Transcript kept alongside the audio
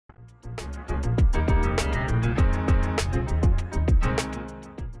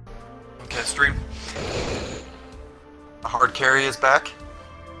history. Hard carry is back.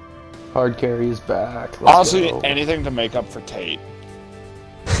 Hard carry is back. Let's Honestly, go. anything to make up for Tate.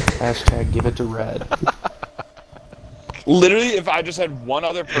 Hashtag give it to Red. Literally, if I just had one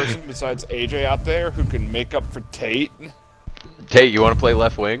other person besides AJ out there who can make up for Tate. Tate, you want to play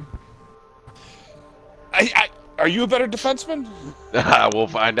left wing? Are you a better defenseman? We'll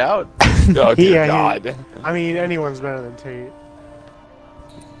find out. Oh, dear Yeah, God. I mean, anyone's better than Tate.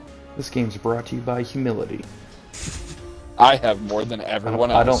 This game's brought to you by humility. I have more than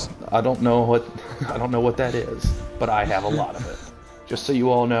everyone else. I don't know what that is, but I have a lot of it. Just so you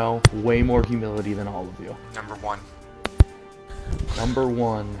all know, way more humility than all of you. Number one. Number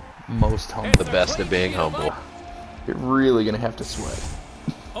one, most humble. The best of being humble. You're really gonna have to sweat.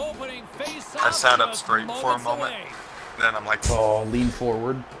 I sat up straight for a moment. Then I'm like, Oh, lean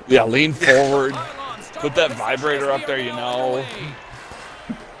forward. Yeah, lean forward. Put that vibrator up there, you know.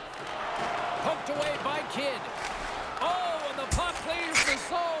 Poked away by Kidd. Oh, and the puck clears the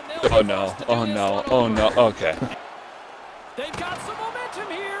zone. Oh no, oh no, oh no, okay. They've got some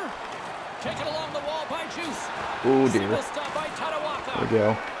momentum here. Taken along the wall by Juice. Oh dear. Single stop by Tadawaka. There we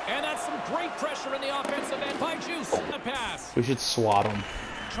go. And that's some great pressure in the offensive end by Juice. The pass. We should swat him.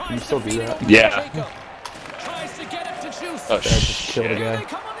 Can you still do that? Yeah. Tries to get it to Juice. Oh, That just killed a Here they guy.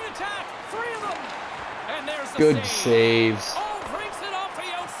 come on the attack. Three of them. And there's the Good save. saves. Oh, brings it off the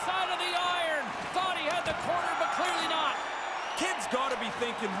outside of the iron. Thought he had the corner, but clearly not. Kid's got to be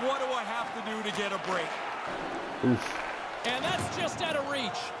thinking, what do I have to do to get a break? Oof. And that's just out of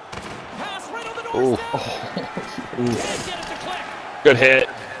reach. Pass right on the Oof. doorstep. Oof. Can't get it to click. Good hit.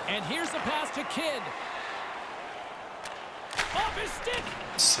 And here's the pass to Kidd. Off his stick.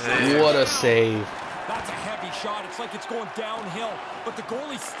 save. What a save. That's a heavy shot. It's like it's going downhill, but the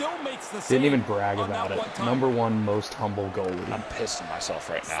goalie still makes the save. Didn't even brag on about that it. one time. Number one most humble goalie. I'm pissed at myself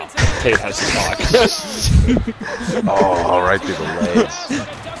right now. Tate has to talk. Oh, right through the legs.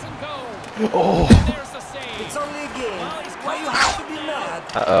 It doesn't go. Oh. And there's the save. It's only a game. Well, he's Why you have to be mad?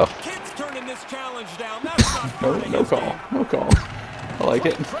 Uh-oh. Kid's turning this challenge down. That's not No, part of no his call. game. No call. I like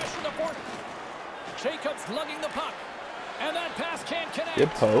it. Pressure the board. Jacobs lugging the puck. And that pass can't connect. Good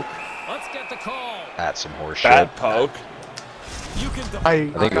poke. Let's get the call. That's some horseshit. Bad poke. You can I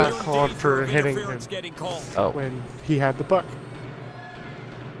think it got was- called for hitting him getting called. Oh, when he had the puck.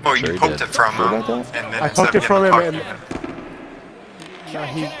 Oh, Sure you he poked did. it from Sure him, about that? and then I instead poked of it from getting him the and puck, yeah,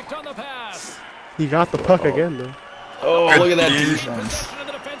 Can't connect on the pass. he got the puck again though. Oh, Good look at that D. defense. Possession of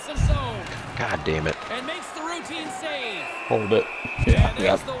the defensive zone. God damn it. And makes the routine save. Hold it. And Yeah.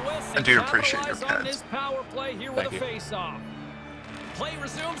 there's the whistle. I do appreciate your Capitalize on pads. this power play here with Thank a you. face-off. Play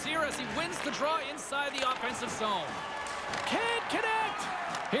resumes here as he wins the draw inside the offensive zone. Can't connect.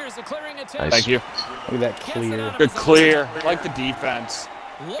 Here's the clearing attempt. Nice. Thank you. Look at that clear. Good clear. Like the defense.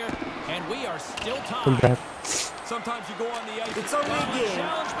 And we are still From tied. that. Sometimes you go on the ice. It's only a game.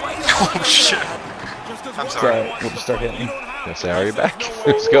 Oh, shit. I'm sorry. We'll just start hitting. Gonna say, are you back?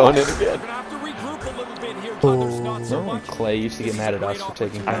 It's going in again. We're gonna have to regroup a little bit here. Oh. There's not so Remember when much. Clay used to get mad at us for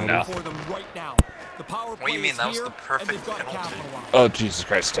taking I know. penalties? For them right now. The power What do you play mean? is That was here, the perfect and they've got to penalty. capitalize. Oh, Jesus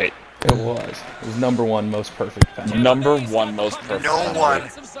Christ, Tate. It was. It was number one most perfect penalty. Number one most perfect. No one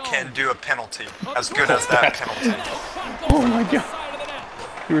can do a penalty as good as that penalty. Oh my god.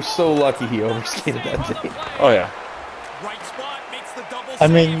 You were so lucky he overskated that day. Oh, yeah. Right spot makes the double I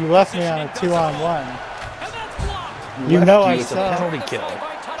mean, save. you left me on a Position 2-on-1. And that's blocked. You know I Left you with a saw. penalty kill.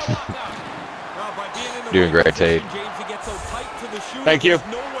 Well, by being in the Doing right great, Tate. position, James, he gets so tight to the shooter, Thank you.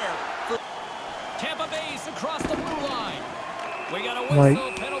 there's nowhere for Tampa Bay's across the blue line. We got a Mike.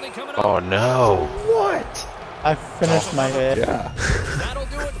 whistle penalty coming up. Oh, no. What? I finished my hit. Yeah. That'll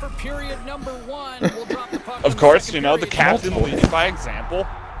do it for period number one. We'll drop the puck. Of in course, second you know, the period. captain leads by example.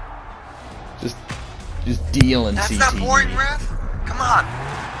 Just dealing That's CT. not boring, ref. Come on.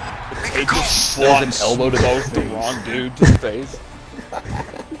 Make a Tate call. just There's swats an elbow to the both the face. wrong dude to the face.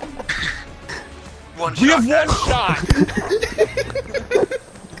 One We shot, have one guys. shot.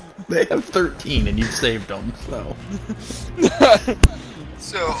 They have 13 and you've saved them, so.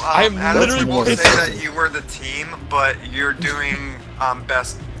 So, I'm Adams, literally will say pissed. that you were the team, but you're doing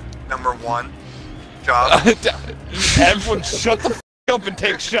best number one job. Everyone shut the f up and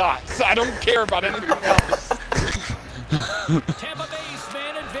take shots. I don't care about anything else. Tampa Bay's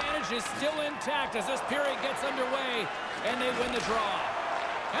man advantage is still intact as this period gets underway, and they win the draw.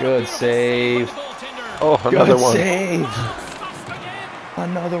 And a Good beautiful save. from the goaltender. Oh, another Good one. save. Oh, stops again.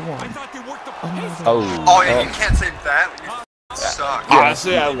 Another I one. thought they worked the Oh. Oh, yeah, you can't save that. You suck.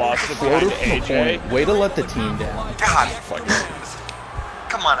 Honestly, I lost it behind Floater from AJ. point. Way to let the team down. God,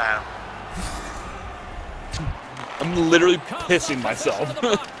 come on, Adam. I'm literally pissing myself.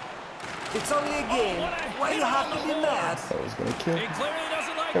 It's only a game. Why you have to be mad? That was gonna kill. He clearly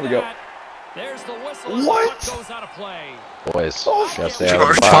doesn't like There we go. that. There's the whistle. What? The puck goes out of play. Boys, Oh, gotta stay out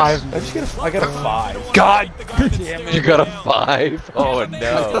of the box. Five. I got a 5. God damn it. You got a 5? Oh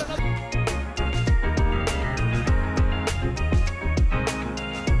no.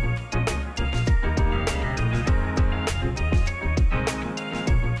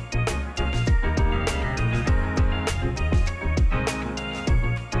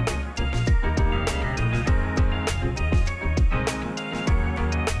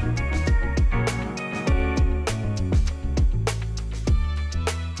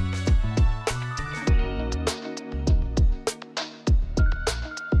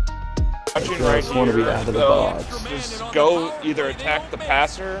 Watching I right just want to be here, out of the though, box. Just go either attack the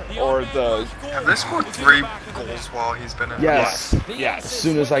passer or the. Have they scored 3 goals while he's been in? Yes. Yes. As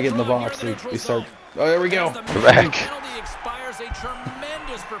soon as I get in the box, they start. Oh, there we go. We're back. Penalty expires. A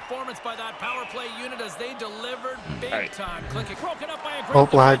tremendous performance by that power play unit as they delivered big Right. time. Clicking broken up by a Oh,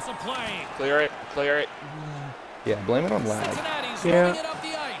 great lag. defensive play. Clear it. Clear it. Yeah, blame it on lag. Cincinnati's Yeah. running it up the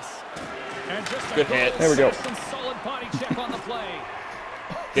ice. And just a Good hit. There we go. and solid body check on the play.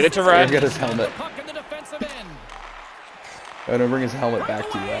 Get it to He's Red. got his helmet. The puck in the defensive end. I'm gonna bring his helmet back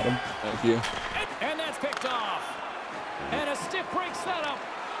to you, Adam. Thank you. And that's picked off. And a stick breaks that up.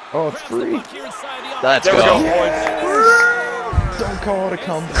 Oh, it's Grabs the free. puck here inside the Let's There we go, go. boys. Don't call it a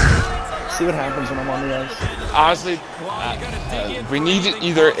comeback. See what happens when I'm on the ice. Honestly, we need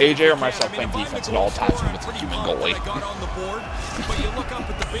either AJ or myself playing defense at all times when it's a human goalie. Got on the board, but you look up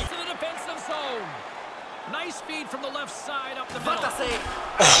at the big. To the defensive zone. Nice feed from the left side up the middle.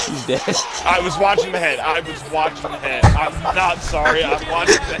 He's dead. I was watching the hit. I was watching the hit. I'm not sorry. I'm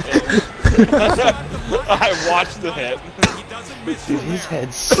watching the hit. I watched the hit. Dude, his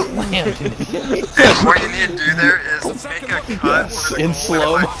head slammed in the What you need to do there is make a cut where the in goalie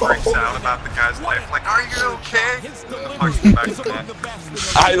slow-mo. freaks out about the guy's life. Like, are you okay? And the puck's in the back of the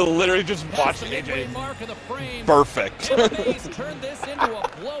net. I literally just watched AJ. Mark of the frame. Perfect. He's turned this into a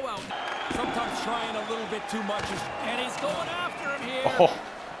blowout. Sometimes trying a little bit too much. And he's going after him here. Oh,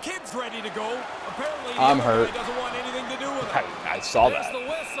 Kid's ready to go. Apparently, I'm the other hurt. guy doesn't want anything to do with it. I saw There's that. the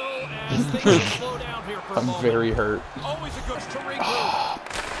whistle as things slow down here for a I'm moment. very hurt. Always a good To regroup.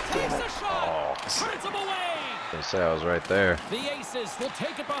 Takes a shot. Turns him away. They say I was right there. The Aces will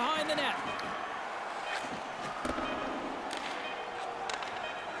take it behind the net.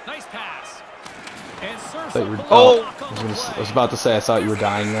 Nice pass. And serves Thought up you were- below oh, the block on the I play. was about to say I thought you were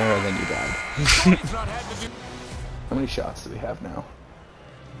dying there, and then you died. He's not had to do. How many shots do we have now?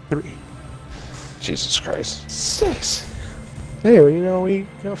 3. Jesus Christ. 6. Hey, well, you know, we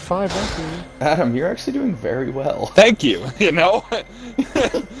got 5 after you. Adam, you're actually doing very well. Thank you. You know,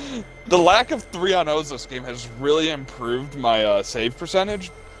 the lack of 3-on-0s this game has really improved my save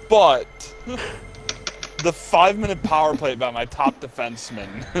percentage, but the 5-minute power play by my top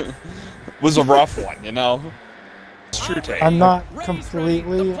defenseman was a rough one. You know, it's true take. I'm not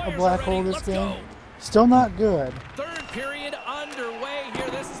completely a black hole this game. Still not good. Third period underway here.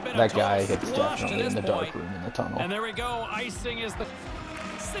 This has been That a guy total hits squash to definitely in this the dark point. room in the tunnel. And there we go. Icing is the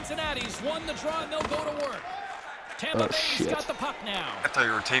Cincinnati's won the draw and they'll go to work. Tampa Oh, Bay's shit. got the puck now. I thought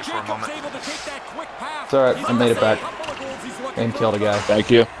you were taped for a Jacob's moment. able to take that quick pass. It's alright, He's I made it back. couple of goals he's looking And for. killed a guy. Thank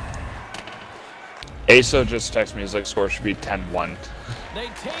you. Asa just texted me. He's like, score should be 10-1. They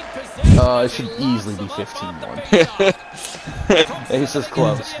take possession. It should easily be 15-1. Ace is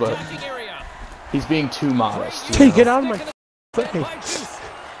close, but he's being too modest. You Hey, know? get out of my face.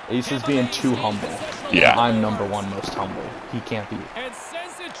 Ace is being too humble. Yeah. I'm #1 most humble. He can't be. And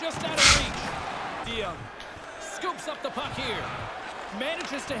sends it just out of reach. Dion scoops up the puck here.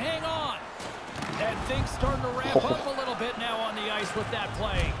 Manages to hang on. And things starting to ramp up a little bit now on the ice with that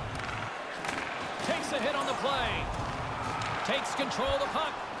play. Takes a hit on the play. Takes control of the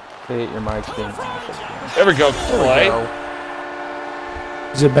puck. Hey, your mic's being awful. There we go. There we Play. go.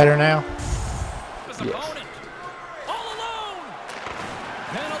 Is it better now? His Yes. opponent. All alone.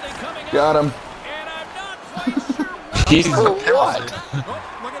 Penalty coming up. Got him. And I'm not quite sure what. He's What? Oh,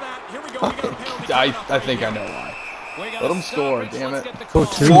 look at that. Here we go. We got a penalty. I think I know why. We gotta Let him stop score, it. damn Let's it. get the Go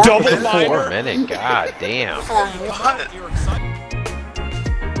call. 2. double 4 liner. minute. God damn. For what? You're excited.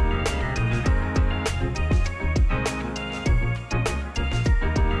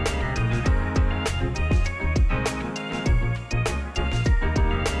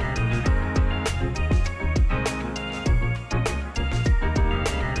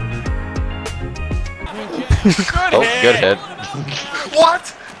 Oh, good hit. What?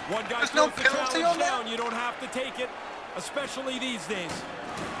 One guy There's no throws the penalty challenge on that? down. You don't have to take it, especially these days.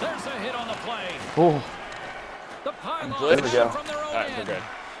 There's a hit on the play. Oh, The pylon good. There we go. from their own All right, we're end. good.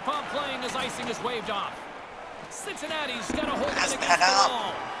 Pump playing as icing is waved off. Cincinnati's got a hold of it against that the up.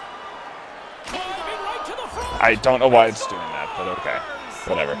 wall. Driving right to the front. I don't know why it's doing that, but okay.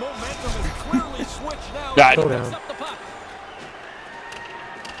 Whatever. Momentum is clearly switched now. God. Go Picks down. up the puck.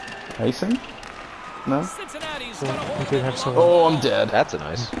 Icing? No? Cincinnati's got a I hold of did it. have some. Oh, I'm dead. That's a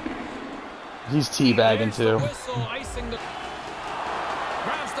nice. He's teabagging There's the too. whistle, icing the...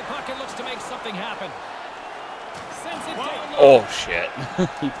 Grabs the puck and looks to make something happen. Sends it down low. Oh shit.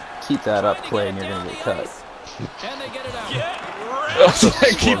 Keep that up, Clay, and you're gonna get cut. And they get it out.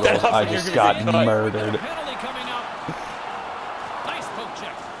 Keep that up. I and you're just gonna got get cut. murdered. Penalty coming up. Nice poke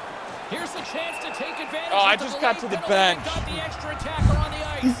check. Here's a chance to take advantage. Oh, I of the just got to delayed the penalty and bench. Got the extra attacker on the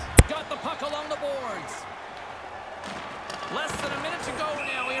ice. Got the puck along the boards. Less than a minute to go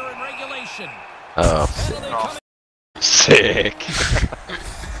now here in regulation. Oh, Penalty coming. sick.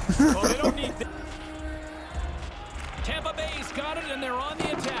 Oh, they don't need that. Tampa Bay's got it, and they're on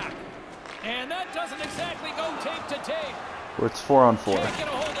the attack. And that doesn't exactly go tape to tape. It's 4-on-4. Can't get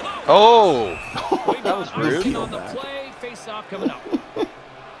a hold of it. Oh, That was rude. icing on the play. Face-off coming up.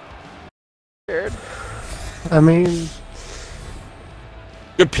 I mean,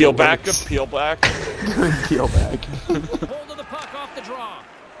 Good peel back. Good peel back. Good peel back. Hold of the puck off the draw.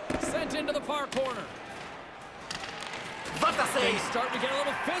 Sent into the far corner. They starting to get a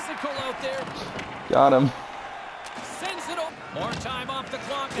little physical out there. Got him. Sends it up. More time off the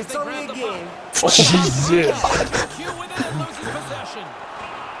clock as It's they only grab a the game. puck. Jesus. Cue with it and loses possession.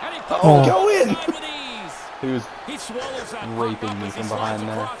 And he puts Oh, it go in. inside with ease. He was He swallows that raping puck up me as from he behind slides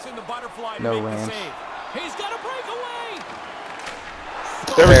there. across in the butterfly to No make the range. save. He's got a breakaway.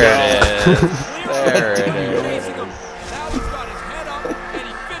 There we There go. it is. There it is. Now he's got his head up and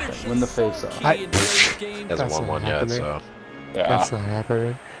he finishes. win the face-off. Key in today's game. Hasn't That's won not one yet, happening. so. Yeah. that's not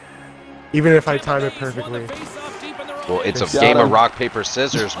happening. Even if I time it Tampa Bay's won the perfectly. face-off deep in their own Well, it's a Got game of him. rock, paper,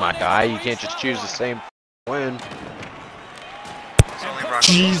 scissors, my guy. You can't just choose the same win. It's only rock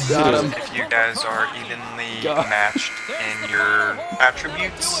Got him. if you guys are evenly God. matched in your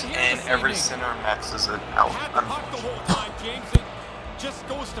attributes and every center maxes it out. Had the puck the whole time, James. It just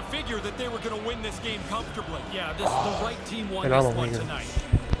goes to figure that they were going to win this game comfortably. Yeah, the right team won And I'm this a one winger. tonight.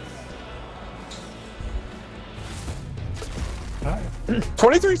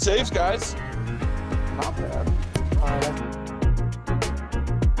 23 saves, guys. Not bad.